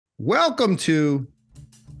Welcome to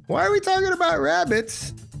Why Are We Talking About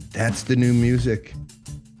Rabbits? That's the new music.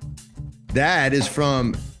 That is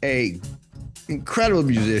from a incredible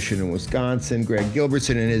musician in Wisconsin, Greg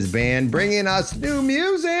Gilbertson and his band, bringing us new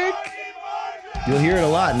music. You'll hear it a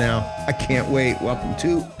lot now. I can't wait. Welcome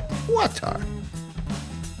to WAWTAR.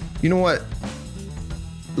 You know what?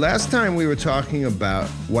 Last time we were talking about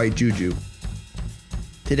white juju.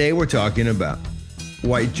 Today we're talking about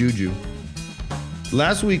white juju.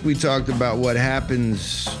 Last week we talked about what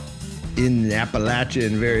happens in Appalachia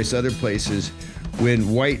and various other places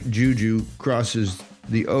when white juju crosses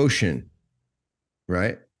the ocean,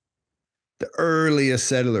 right? The earliest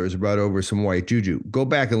settlers brought over some white juju. Go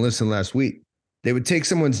back and listen last week. They would take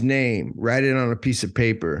someone's name, write it on a piece of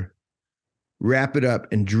paper, wrap it up,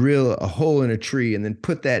 and drill a hole in a tree, and then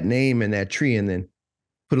put that name in that tree, and then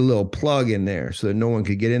put a little plug in there so that no one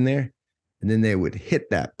could get in there. And then they would hit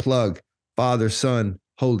that plug, Father, Son,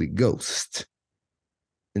 Holy Ghost.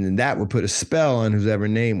 And then that would put a spell on whoever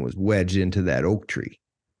name was wedged into that oak tree.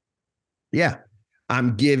 Yeah,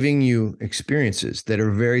 I'm giving you experiences that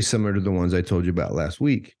are very similar to the ones I told you about last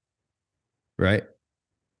week, right?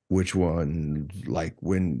 Which one? Like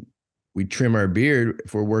when we trim our beard,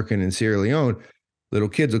 if we're working in Sierra Leone, little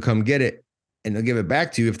kids will come get it and they'll give it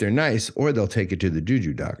back to you if they're nice, or they'll take it to the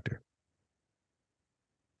juju doctor.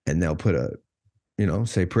 And they'll put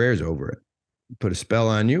say prayers over it. Put a spell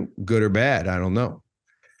on you, good or bad, I don't know.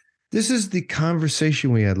 This is the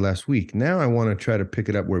conversation we had last week. Now I want to try to pick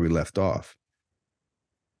it up where we left off.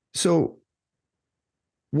 So,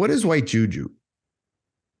 what is white juju?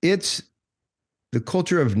 It's the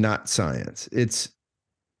culture of not science. It's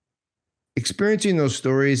experiencing those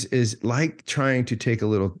stories is like trying to take a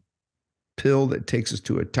little pill that takes us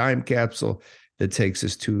to a time capsule that takes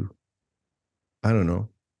us to, I don't know,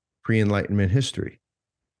 pre-Enlightenment history.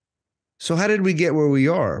 So how did we get where we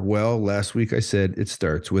are? Well, last week I said it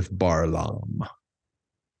starts with Barlaam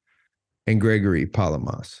and Gregory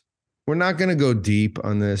Palamas. We're not going to go deep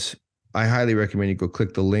on this. I highly recommend you go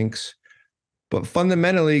click the links. But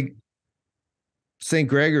fundamentally, St.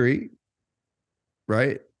 Gregory,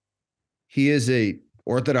 right? He is a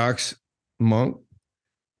Orthodox monk,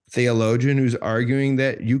 theologian who's arguing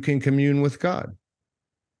that you can commune with God.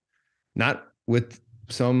 Not with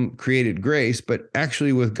some created grace, but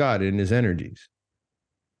actually with God in his energies.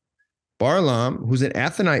 Barlaam, who's an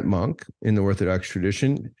Athonite monk in the Orthodox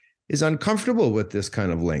tradition, is uncomfortable with this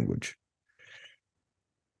kind of language.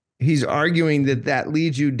 He's arguing that that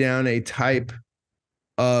leads you down a type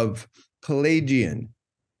of Pelagian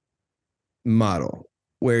model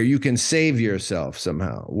where you can save yourself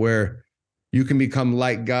somehow, where you can become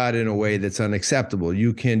like God in a way that's unacceptable.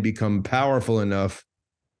 You can become powerful enough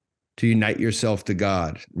to unite yourself to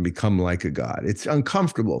God and become like a God. It's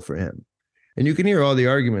uncomfortable for him. And you can hear all the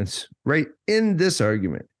arguments right in this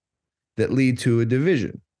argument that lead to a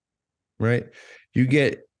division, right? You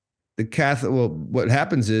get the Catholic, well, what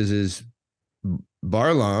happens is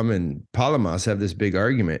Barlaam and Palamas have this big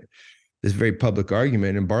argument, this very public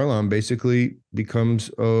argument, and Barlaam basically becomes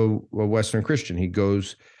a Western Christian. He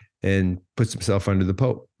goes and puts himself under the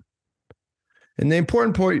Pope. And the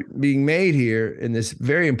important point being made here in this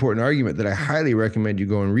very important argument that I highly recommend you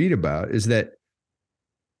go and read about is that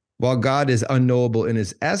while God is unknowable in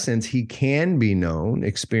his essence, he can be known,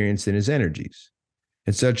 experienced in his energies.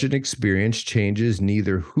 And such an experience changes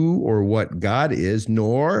neither who or what God is,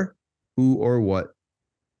 nor who or what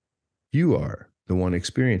you are, the one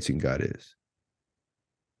experiencing God is.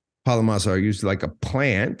 Palamas argues like a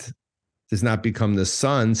plant does not become the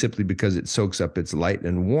sun simply because it soaks up its light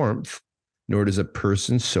and warmth, nor does a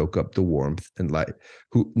person soak up the warmth and light,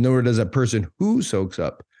 nor does a person who soaks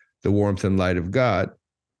up the warmth and light of God,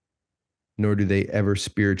 nor do they ever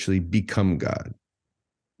spiritually become God.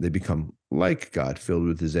 They become like God, filled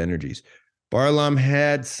with his energies. Barlaam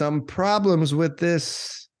had some problems with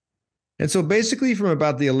this. And so basically from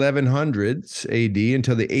about the 1100s AD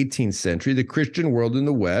until the 18th century, the Christian world in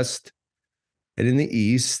the West and in the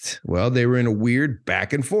East, well, they were in a weird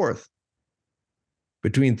back and forth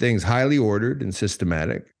between things highly ordered and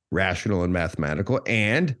systematic, rational and mathematical,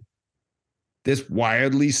 and this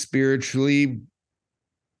wildly spiritually,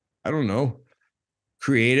 I don't know,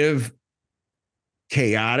 creative,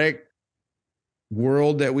 chaotic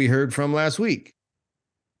world that we heard from last week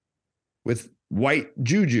with white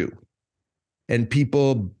juju and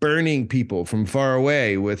people burning people from far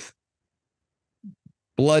away with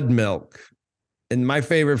blood milk. And my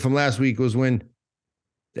favorite from last week was when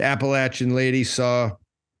the Appalachian lady saw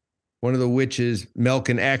one of the witches milk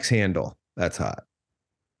an axe handle. That's hot.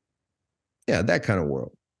 Yeah, that kind of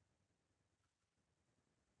world.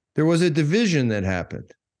 There was a division that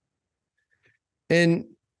happened. And,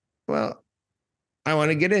 well, I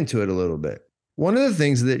want to get into it a little bit. One of the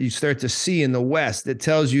things that you start to see in the West that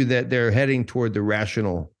tells you that they're heading toward the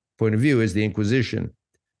rational point of view is the Inquisition.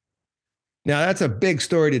 Now, that's a big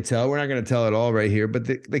story to tell. We're not going to tell it all right here, but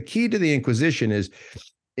the key to the Inquisition is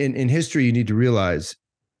in history, you need to realize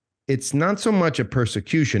it's not so much a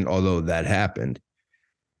persecution, although that happened,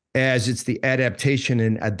 as it's the adaptation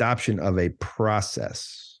and adoption of a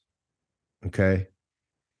process. Okay.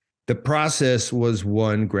 The process was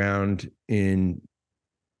one ground in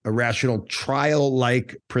a rational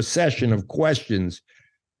trial-like procession of questions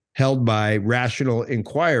held by rational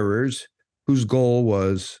inquirers whose goal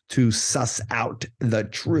was to suss out the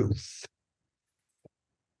truth.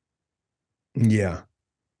 Yeah.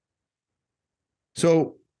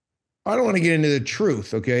 So I don't want to get into the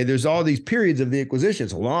truth, okay? There's all these periods of the Inquisition.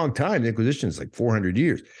 It's a long time. The Inquisition is like 400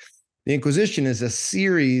 years. The Inquisition is a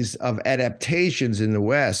series of adaptations in the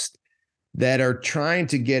West that are trying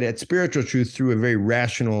to get at spiritual truth through a very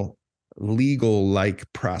rational,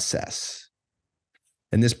 legal-like process.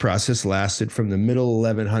 And this process lasted from the middle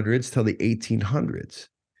 1100s till the 1800s.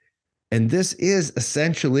 And this is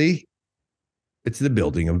essentially, it's the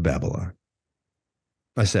building of Babylon.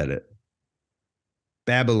 I said it.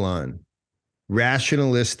 Babylon,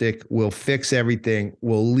 rationalistic, will fix everything,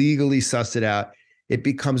 will legally suss it out. It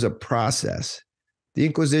becomes a process. The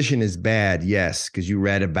Inquisition is bad, yes, because you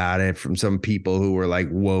read about it from some people who were like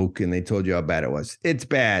woke and they told you how bad it was. It's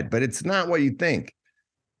bad, but it's not what you think.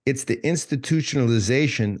 It's the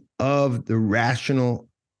institutionalization of the rational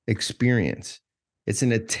experience. It's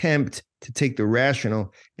an attempt to take the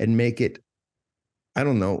rational and make it, I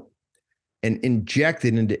don't know, and inject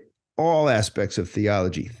it into all aspects of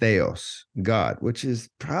theology, theos, God, which is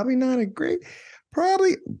probably not a great,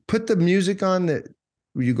 probably put the music on that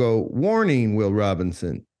you go, warning, Will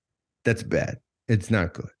Robinson. That's bad. It's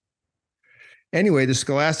not good. Anyway, the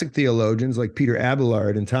scholastic theologians like Peter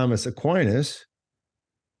Abelard and Thomas Aquinas,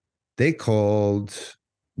 they called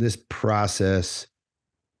this process,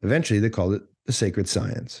 eventually they called it the sacred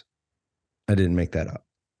science. I didn't make that up.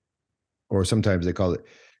 Or sometimes they call it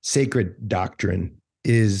sacred doctrine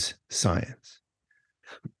is science.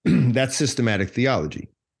 That's systematic theology,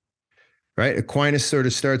 right? Aquinas sort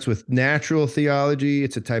of starts with natural theology.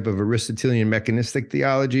 It's a type of Aristotelian mechanistic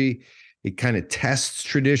theology. It kind of tests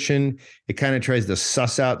tradition. It kind of tries to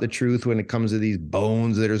suss out the truth when it comes to these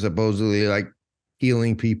bones that are supposedly like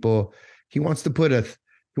healing people. He wants to put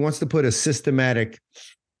a systematic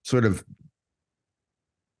sort of,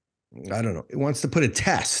 I don't know, it wants to put a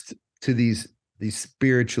test to these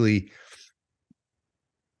spiritually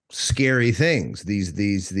scary things,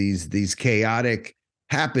 these chaotic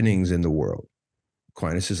happenings in the world.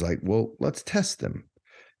 Aquinas is like, well, let's test them.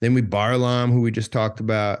 Then we Barlaam, who we just talked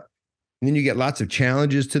about. And then you get lots of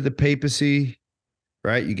challenges to the papacy,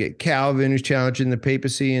 right? You get Calvin, who's challenging the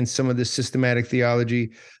papacy and some of this systematic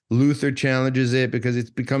theology. Luther challenges it because it's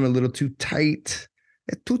become a little too tight.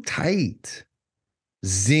 It's too tight.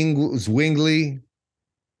 Zwingli,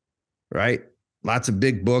 right? Lots of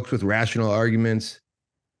big books with rational arguments.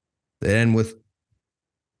 Then with,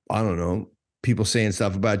 I don't know, people saying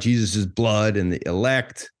stuff about Jesus's blood and the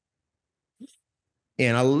elect.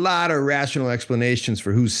 And a lot of rational explanations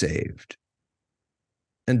for who's saved.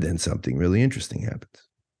 And then something really interesting happens.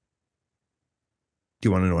 Do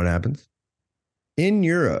you want to know what happens? In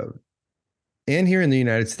Europe and here in the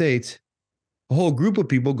United States, a whole group of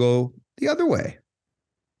people go the other way.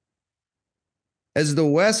 As the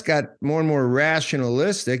West got more and more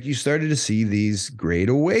rationalistic, you started to see these great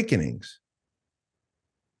awakenings.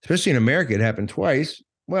 Especially in America, it happened twice.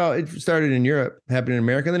 Well, it started in Europe, happened in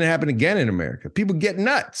America, and then it happened again in America. People get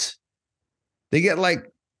nuts. They get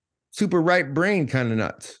like super right brain kind of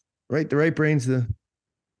nuts, right? The right brain's the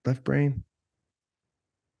left brain.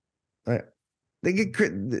 Right. They get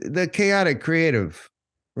the chaotic creative,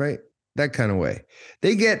 right? That kind of way.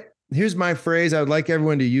 They get, here's my phrase. I would like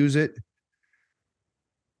everyone to use it.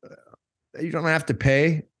 You don't have to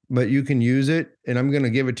pay, but you can use it. And I'm going to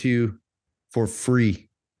give it to you for free.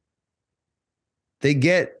 They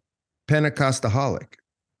get Pentecostaholic.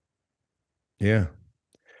 Yeah.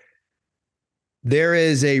 There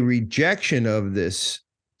is a rejection of this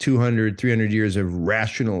 200, 300 years of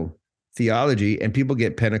rational theology, and people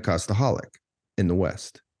get Pentecostaholic in the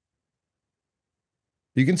West.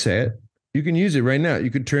 You can say it. You can use it right now. You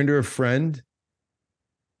could turn to a friend,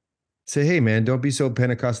 say, hey, man, don't be so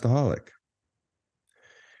Pentecostaholic.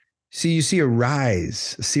 See, you see a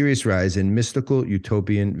serious rise in mystical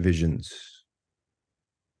utopian visions.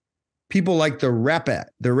 People like the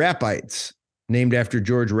Rappites, named after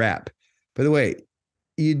George Rapp. By the way,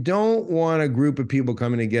 you don't want a group of people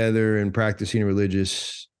coming together and practicing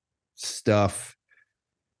religious stuff,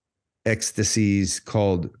 ecstasies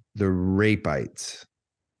called the Rapites.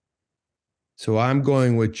 So I'm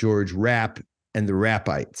going with George Rapp and the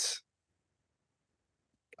Rappites.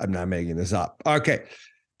 I'm not making this up. Okay.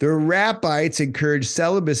 The Rappites encouraged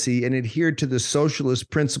celibacy and adhered to the socialist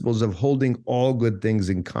principles of holding all good things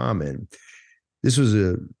in common. This was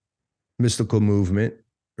a mystical movement,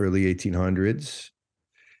 early 1800s.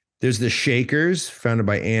 There's the Shakers, founded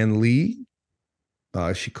by Anne Lee.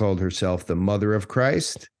 She called herself the Mother of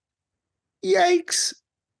Christ. Yikes.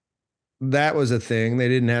 That was a thing. They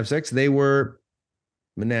didn't have sex. They were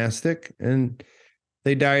monastic and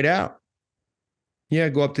they died out. Yeah,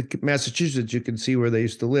 go up to Massachusetts. You can see where they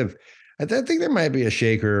used to live. I think there might be a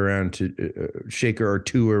Shaker around, Shaker or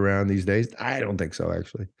two around these days. I don't think so,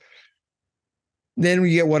 actually. Then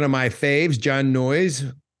we get one of my faves, John Noyes,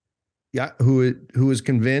 who was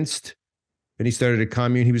convinced, when he started a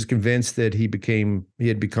commune, he was convinced that he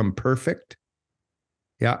had become perfect.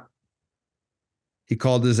 Yeah. He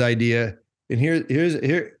called his idea, and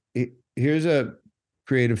here's a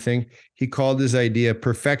creative thing. He called his idea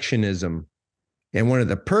perfectionism. And one of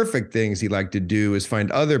the perfect things he liked to do is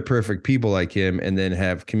find other perfect people like him and then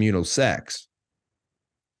have communal sex.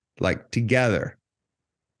 Like together.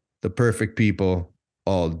 The perfect people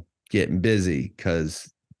all getting busy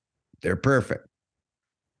because they're perfect.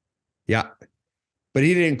 Yeah. But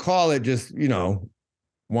he didn't call it just,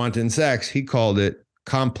 wanton sex. He called it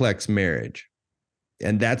complex marriage.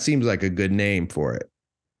 And that seems like a good name for it.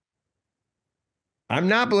 I'm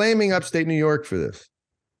not blaming upstate New York for this.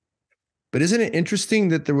 But isn't it interesting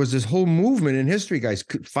that there was this whole movement in history, guys?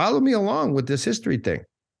 Follow me along with this history thing.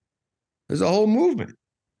 There's a whole movement.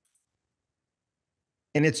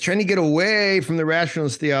 And it's trying to get away from the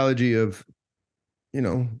rationalist theology of,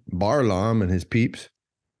 Barlam and his peeps.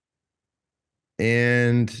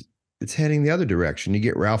 And it's heading the other direction. You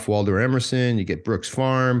get Ralph Waldo Emerson, you get Brooks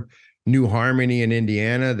Farm, New Harmony in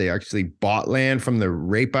Indiana. They actually bought land from the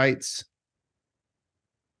Rapites.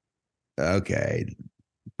 Okay.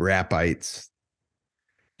 Rappites.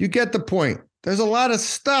 You get the point. There's a lot of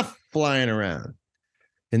stuff flying around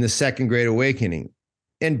in the Second Great Awakening.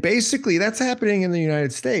 And basically that's happening in the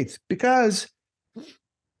United States because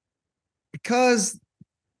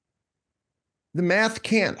the math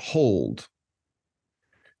can't hold.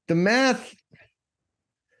 The math,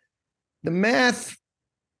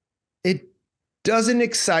 it doesn't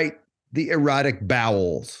excite the erotic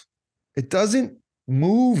bowels. It doesn't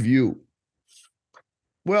move you.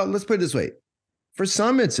 Well, let's put it this way. For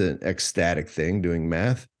some, it's an ecstatic thing, doing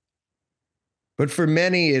math. But for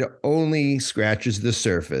many, it only scratches the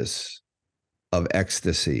surface of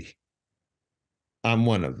ecstasy. I'm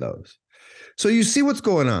one of those. So you see what's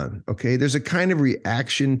going on, okay? There's a kind of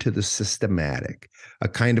reaction to the systematic. A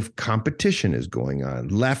kind of competition is going on,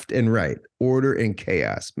 left and right, order and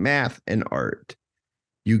chaos, math and art.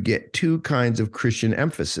 You get two kinds of Christian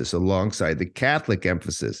emphasis alongside the Catholic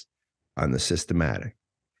emphasis on the systematic.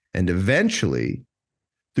 And eventually,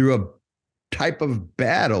 through a type of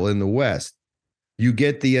battle in the West, you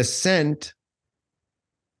get the ascent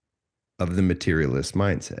of the materialist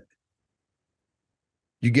mindset.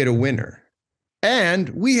 You get a winner. And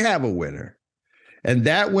we have a winner. And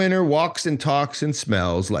that winner walks and talks and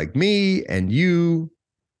smells like me and you,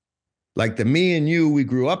 like the me and you we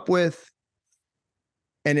grew up with.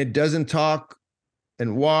 And it doesn't talk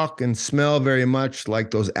and walk and smell very much like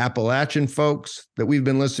those Appalachian folks that we've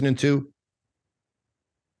been listening to.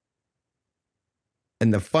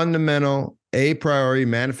 And the fundamental a priori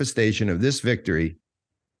manifestation of this victory,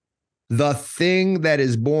 the thing that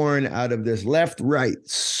is born out of this left-right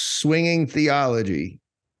swinging theology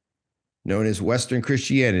known as Western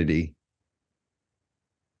Christianity,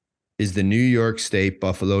 is the New York State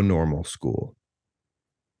Buffalo Normal School.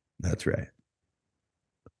 That's right.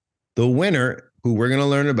 The winner, who we're going to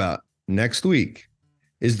learn about next week,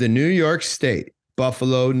 is the New York State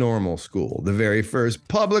Buffalo Normal School, the very first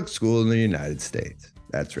public school in the United States.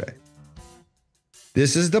 That's right.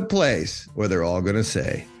 This is the place where they're all going to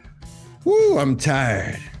say, "Woo, I'm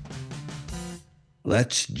tired.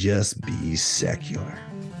 Let's just be secular."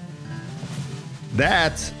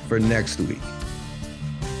 That's for next week.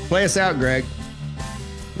 Play us out, Greg.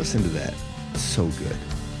 Listen to that. It's so good.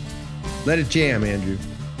 Let it jam, Andrew.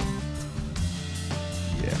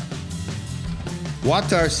 Yeah.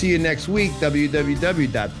 WAWTAR, see you next week.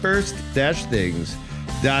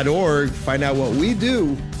 www.first-things.org. Find out what we do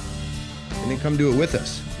and then come do it with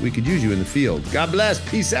us. We could use you in the field. God bless.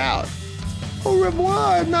 Peace out. Au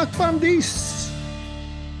revoir. Knock from this.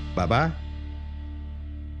 Bye-bye.